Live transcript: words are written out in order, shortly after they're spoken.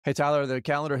Hey, Tyler, the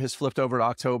calendar has flipped over to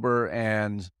October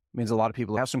and means a lot of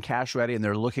people have some cash ready and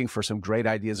they're looking for some great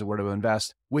ideas of where to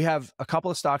invest. We have a couple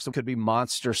of stocks that could be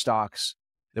monster stocks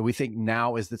that we think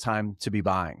now is the time to be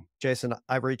buying. Jason,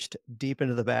 I reached deep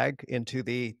into the bag into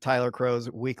the Tyler Crow's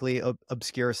weekly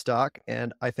obscure stock,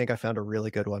 and I think I found a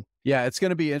really good one. Yeah, it's going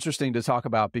to be interesting to talk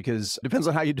about because it depends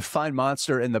on how you define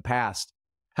monster in the past,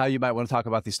 how you might want to talk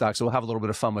about these stocks. So we'll have a little bit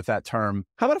of fun with that term.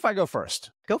 How about if I go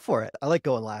first? Go for it. I like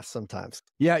going last sometimes.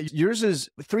 Yeah, yours is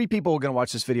three people are going to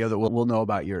watch this video that will know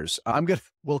about yours. I'm going to,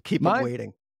 We'll keep them mine,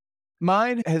 waiting.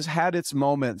 mine has had its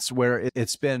moments where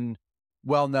it's been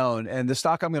well known. And the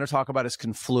stock I'm going to talk about is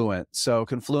Confluent. So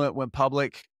Confluent went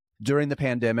public during the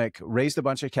pandemic, raised a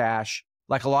bunch of cash.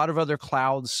 Like a lot of other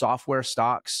cloud software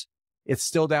stocks, it's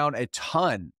still down a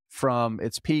ton from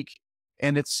its peak,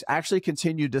 and it's actually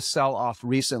continued to sell off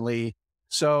recently.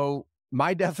 So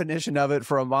my definition of it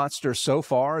for a monster so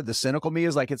far, the cynical me,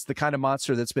 is like it's the kind of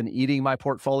monster that's been eating my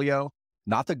portfolio,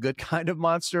 not the good kind of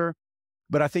monster,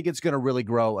 but I think it's going to really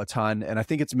grow a ton. And I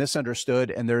think it's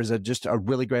misunderstood. And there's just a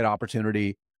really great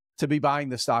opportunity to be buying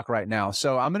the stock right now.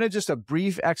 So I'm going to just a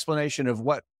brief explanation of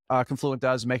what Confluent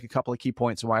does, make a couple of key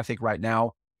points and why I think right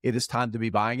now it is time to be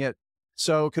buying it.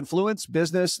 So Confluent's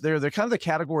business, they're kind of the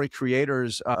category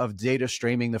creators of data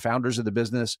streaming. The founders of the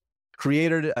business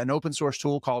created an open source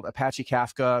tool called Apache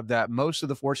Kafka that most of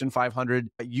the Fortune 500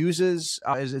 uses.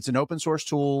 It's an open source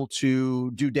tool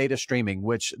to do data streaming,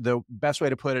 which the best way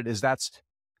to put it is that's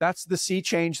the sea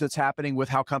change that's happening with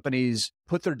how companies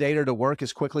put their data to work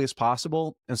as quickly as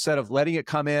possible. Instead of letting it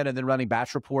come in and then running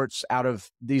batch reports out of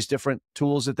these different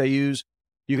tools that they use,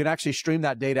 you can actually stream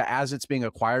that data as it's being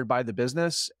acquired by the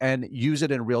business and use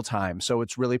it in real time. So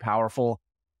it's really powerful.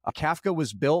 Kafka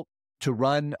was built to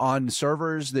run on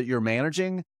servers that you're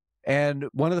managing. And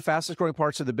one of the fastest growing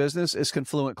parts of the business is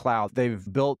Confluent Cloud. They've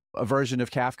built a version of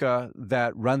Kafka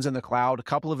that runs in the cloud. A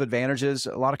couple of advantages.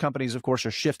 A lot of companies, of course,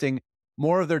 are shifting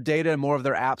more of their data and more of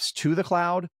their apps to the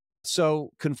cloud. So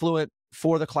Confluent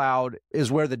for the cloud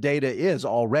is where the data is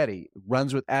already.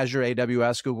 Runs with Azure,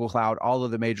 AWS, Google Cloud, all of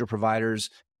the major providers.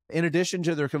 In addition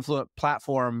to their Confluent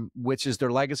platform, which is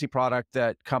their legacy product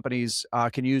that companies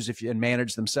can use and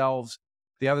manage themselves.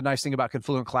 The other nice thing about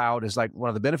Confluent Cloud is like one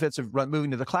of the benefits of moving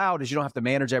to the cloud is you don't have to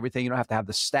manage everything. You don't have to have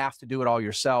the staff to do it all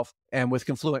yourself. And with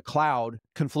Confluent Cloud,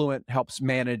 Confluent helps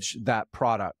manage that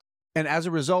product. And as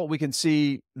a result, we can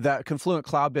see that Confluent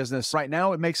Cloud business right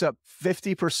now, it makes up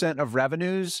 50% of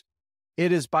revenues.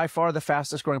 It is by far the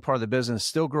fastest growing part of the business,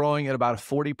 still growing at about a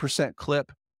 40%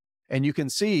 clip. And you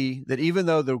can see that even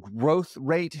though the growth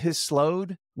rate has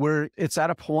slowed, where it's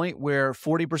at a point where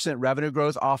 40% revenue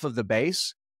growth off of the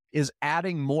base is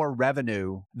adding more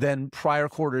revenue than prior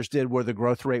quarters did where the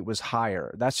growth rate was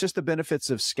higher. That's just the benefits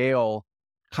of scale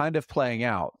kind of playing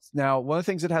out. Now, one of the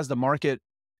things that has the market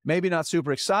maybe not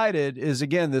super excited is,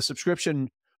 again, the subscription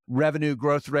revenue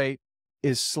growth rate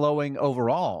is slowing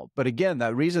overall. But again,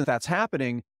 the reason that's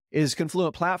happening is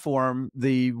Confluent Platform,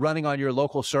 the running on your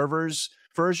local servers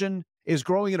version, is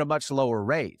growing at a much lower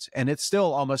rate. And it's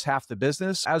still almost half the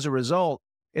business. As a result,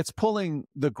 it's pulling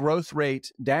the growth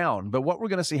rate down. But what we're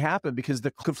going to see happen, because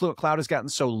the Confluent Cloud has gotten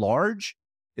so large,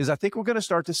 is I think we're going to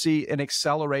start to see an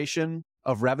acceleration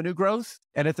of revenue growth.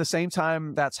 And at the same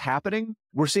time that's happening,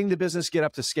 we're seeing the business get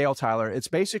up to scale, Tyler. It's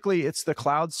the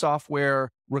cloud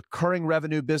software recurring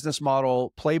revenue business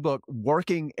model playbook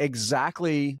working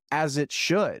exactly as it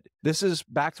should. This is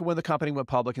back to when the company went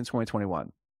public in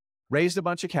 2021. Raised a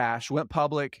bunch of cash, went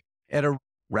public at a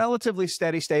relatively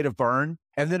steady state of burn.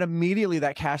 And then immediately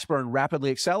that cash burn rapidly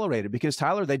accelerated because,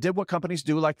 Tyler, they did what companies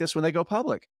do like this when they go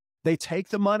public. They take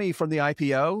the money from the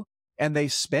IPO and they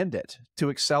spend it to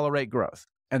accelerate growth.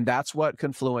 And that's what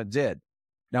Confluent did.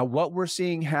 Now, what we're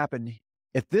seeing happen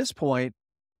at this point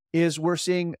is we're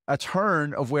seeing a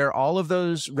turn of where all of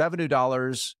those revenue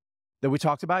dollars that we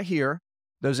talked about here,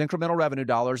 those incremental revenue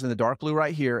dollars in the dark blue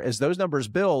right here, as those numbers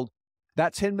build,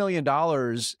 that $10 million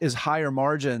is higher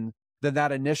margin than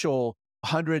that initial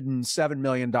 $107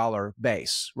 million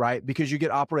base, right? Because you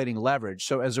get operating leverage.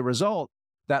 So as a result,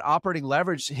 that operating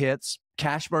leverage hits,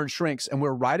 cash burn shrinks. And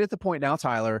we're right at the point now,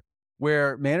 Tyler,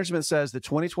 where management says that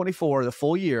 2024, the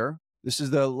full year, this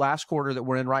is the last quarter that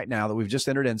we're in right now that we've just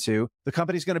entered into, the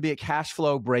company's going to be at cash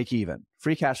flow break even,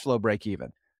 free cash flow break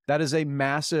even. That is a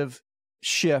massive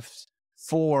shift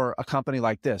for a company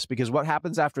like this, because what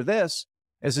happens after this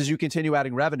is as you continue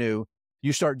adding revenue,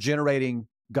 you start generating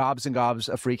gobs and gobs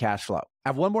of free cash flow. I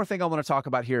have one more thing I want to talk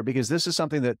about here, because this is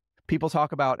something that people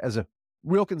talk about as a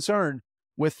real concern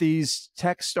with these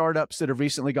tech startups that have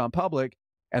recently gone public,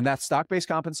 and that's stock-based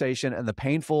compensation and the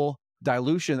painful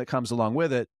dilution that comes along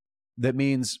with it. that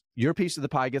means your piece of the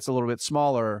pie gets a little bit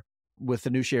smaller with the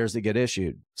new shares that get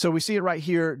issued. So we see it right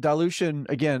here. Dilution,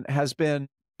 again, has been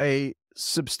a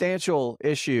substantial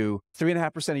issue.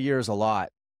 3.5% a year is a lot.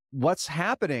 What's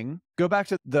happening, go back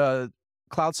to the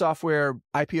cloud software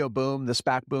IPO boom, the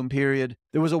SPAC boom period.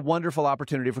 There was a wonderful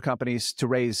opportunity for companies to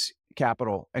raise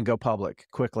capital and go public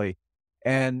quickly.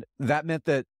 And that meant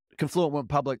that Confluent went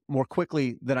public more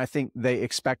quickly than I think they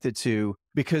expected to,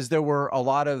 because there were a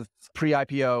lot of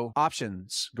pre-IPO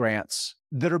options grants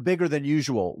that are bigger than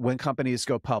usual when companies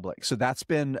go public. So that's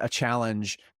been a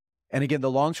challenge. And again, the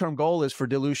long-term goal is for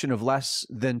dilution of less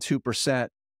than 2%.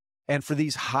 And for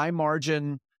these high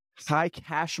margin, high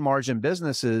cash margin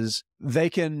businesses, they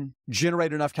can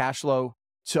generate enough cash flow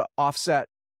to offset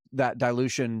that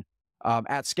dilution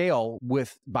at scale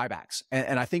with buybacks.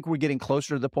 And I think we're getting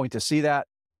closer to the point to see that.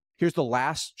 Here's the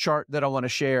last chart that I want to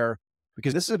share,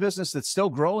 because this is a business that's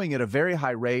still growing at a very high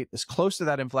rate, is close to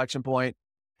that inflection point,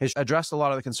 has addressed a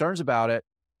lot of the concerns about it.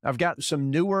 I've got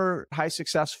some newer high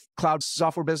success cloud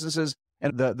software businesses,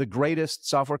 and the greatest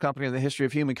software company in the history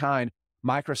of humankind,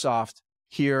 Microsoft,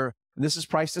 here. And this is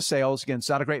price to sales. Again, it's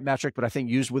not a great metric, but I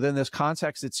think used within this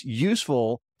context, it's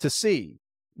useful to see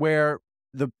where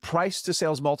the price to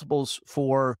sales multiples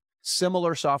for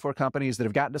similar software companies that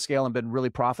have gotten to scale and been really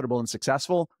profitable and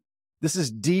successful, this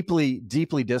is deeply,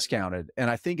 deeply discounted. And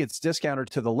I think it's discounted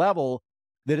to the level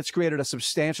that it's created a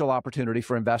substantial opportunity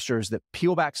for investors that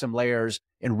peel back some layers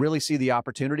and really see the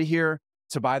opportunity here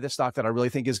to buy this stock that I really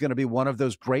think is going to be one of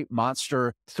those great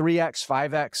monster 3x,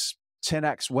 5x,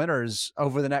 10x winners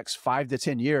over the next 5 to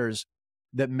 10 years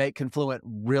that make Confluent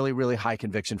really, really high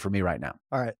conviction for me right now.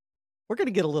 All right. We're going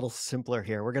to get a little simpler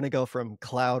here. We're going to go from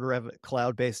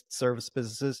cloud-based service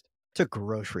businesses to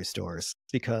grocery stores,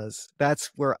 because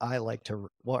that's where I like to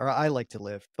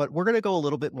live. But we're going to go a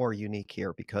little bit more unique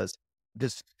here, because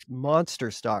this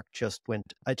monster stock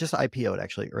I just IPO'd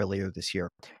actually earlier this year.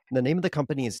 And the name of the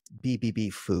company is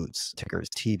BBB Foods, ticker is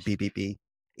TBBB.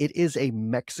 It is a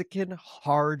Mexican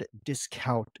hard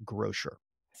discount grocer.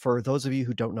 For those of you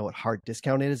who don't know what hard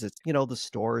discount is, it's, the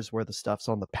stores where the stuff's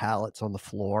on the pallets on the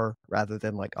floor rather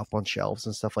than like up on shelves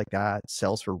and stuff like that. It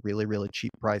sells for really, really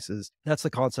cheap prices. That's the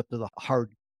concept of the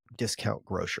hard discount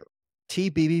grocer.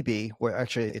 TBBB, where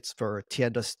actually it's for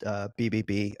Tiendas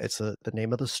BBB, it's the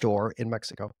name of the store in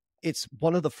Mexico. It's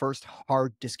one of the first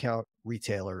hard discount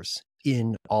retailers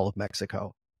in all of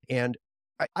Mexico. And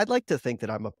I'd like to think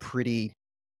that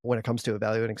when it comes to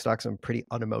evaluating stocks, I'm a pretty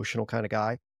unemotional kind of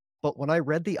guy. But when I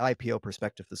read the IPO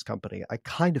prospectus of this company, I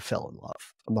kind of fell in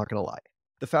love. I'm not going to lie.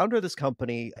 The founder of this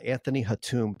company, Anthony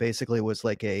Hatum, basically was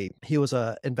he was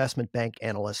an investment bank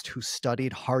analyst who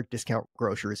studied hard discount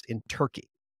grocers in Turkey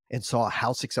and saw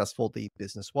how successful the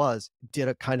business was, did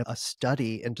a kind of a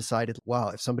study and decided, wow,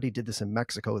 if somebody did this in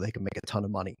Mexico, they could make a ton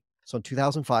of money. So in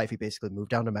 2005, he basically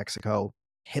moved down to Mexico,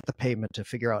 hit the pavement to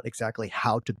figure out exactly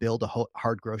how to build a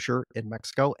hard grocer in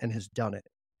Mexico, and has done it.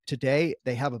 Today,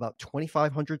 they have about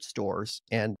 2,500 stores,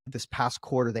 and this past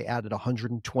quarter, they added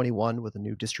 121 with a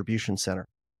new distribution center.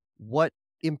 What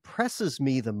impresses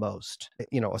me the most,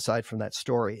 aside from that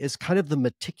story, is kind of the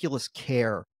meticulous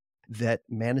care that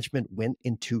management went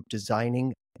into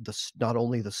designing not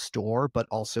only the store, but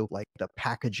also like the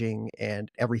packaging and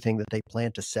everything that they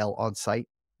plan to sell on site.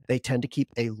 They tend to keep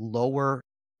a lower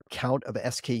count of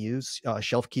SKUs,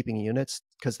 shelf keeping units,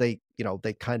 because they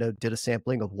kind of did a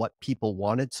sampling of what people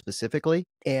wanted specifically.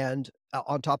 And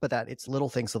on top of that, it's little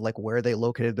things of like where they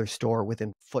located their store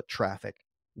within foot traffic,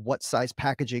 what size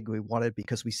packaging we wanted,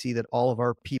 because we see that all of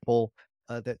our people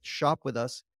that shop with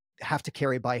us have to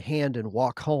carry by hand and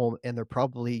walk home, and they're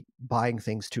probably buying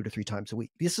things 2 to 3 times a week.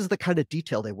 This is the kind of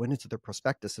detail they went into their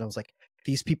prospectus. And I was like,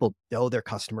 these people know their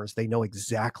customers. They know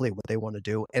exactly what they want to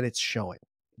do, and it's showing.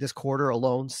 This quarter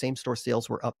alone, same-store sales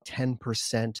were up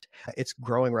 10%. It's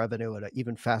growing revenue at an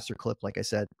even faster clip. Like I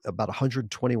said, about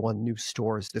 121 new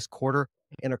stores this quarter.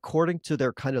 And according to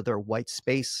their white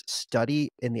space study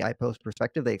in the IPO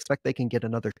perspective, they expect they can get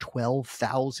another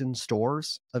 12,000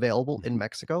 stores available in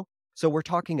Mexico. So we're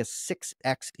talking a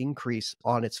 6x increase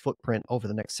on its footprint over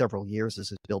the next several years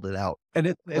as it builds it out.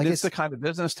 And it's the kind of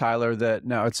business, Tyler, that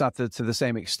now it's not to the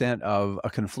same extent of a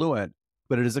Confluent,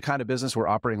 but it is the kind of business where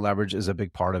operating leverage is a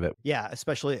big part of it. Yeah,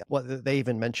 especially they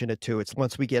even mentioned it too. It's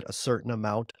once we get a certain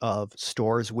amount of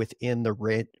stores within the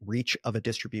reach of a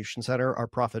distribution center, our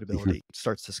profitability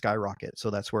starts to skyrocket. So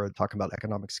that's where we're talking about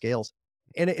economic scales.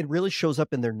 And it really shows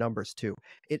up in their numbers too.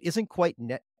 It isn't quite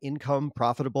net income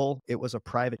profitable. It was a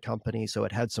private company, so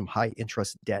it had some high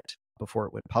interest debt before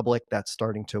it went public. That's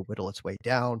starting to whittle its way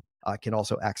down. Can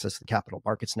also access the capital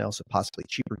markets now, so possibly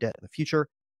cheaper debt in the future.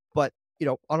 But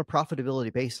on a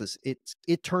profitability basis,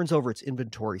 it turns over its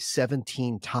inventory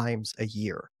 17 times a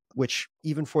year, which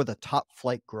even for the top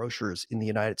flight grocers in the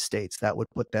United States, that would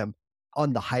put them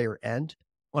on the higher end.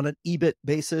 On an EBIT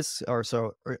basis, or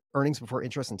earnings before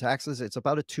interest and taxes, it's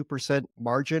about a 2%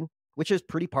 margin, which is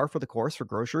pretty par for the course for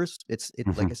grocers.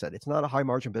 Like I said, it's not a high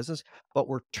margin business, but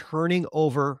we're turning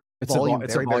over volume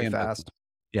it's very, a very volume fast. business.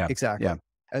 Yeah. Exactly. Yeah.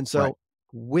 And so Right.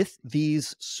 with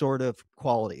these sort of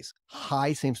qualities,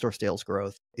 high same-store sales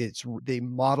growth, the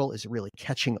model is really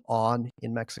catching on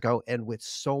in Mexico, and with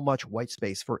so much white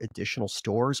space for additional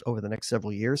stores over the next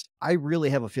several years, I really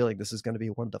have a feeling this is going to be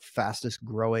one of the fastest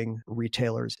growing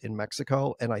retailers in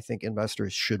Mexico, and I think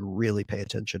investors should really pay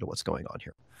attention to what's going on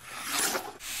here.